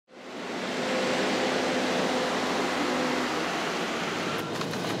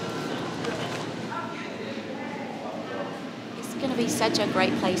be such a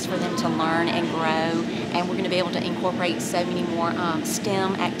great place for them to learn and grow, and we're going to be able to incorporate so many more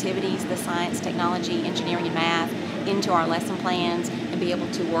STEM activities, the science, technology, engineering, and math, into our lesson plans and be able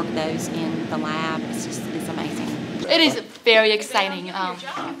to work those in the lab. It's amazing. It is very exciting.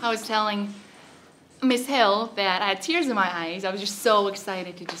 I was telling Miss Hill that I had tears in my eyes. I was just so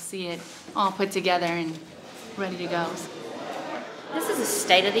excited to just see it all put together and ready to go. This is a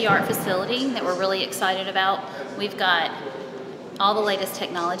state-of-the-art facility that we're really excited about. We've got all the latest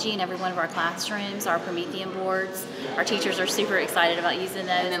technology in every one of our classrooms, our Promethean boards. Our teachers are super excited about using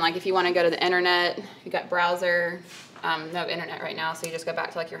those. And then like if you want to go to the internet, you got browser, no internet right now, so you just go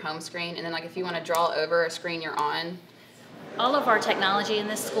back to like your home screen. And then like if you want to draw over a screen you're on. All of our technology in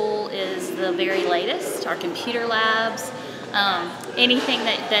this school is the very latest. Our computer labs, anything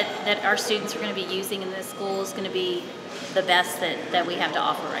that our students are going to be using in this school is going to be the best that we have to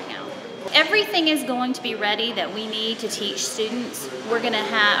offer right now. Everything is going to be ready that we need to teach students. We're going to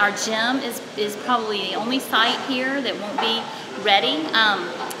have, our gym is probably the only site here that won't be ready.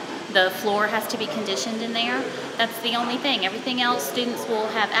 The floor has to be conditioned in there. That's the only thing. Everything else students will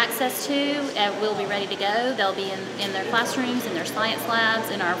have access to, will be ready to go. They'll be in their classrooms, in their science labs,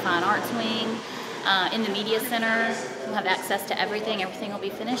 in our fine arts wing, in the media center. We'll have access to everything. Everything will be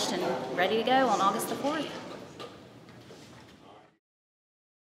finished and ready to go on August the 4th.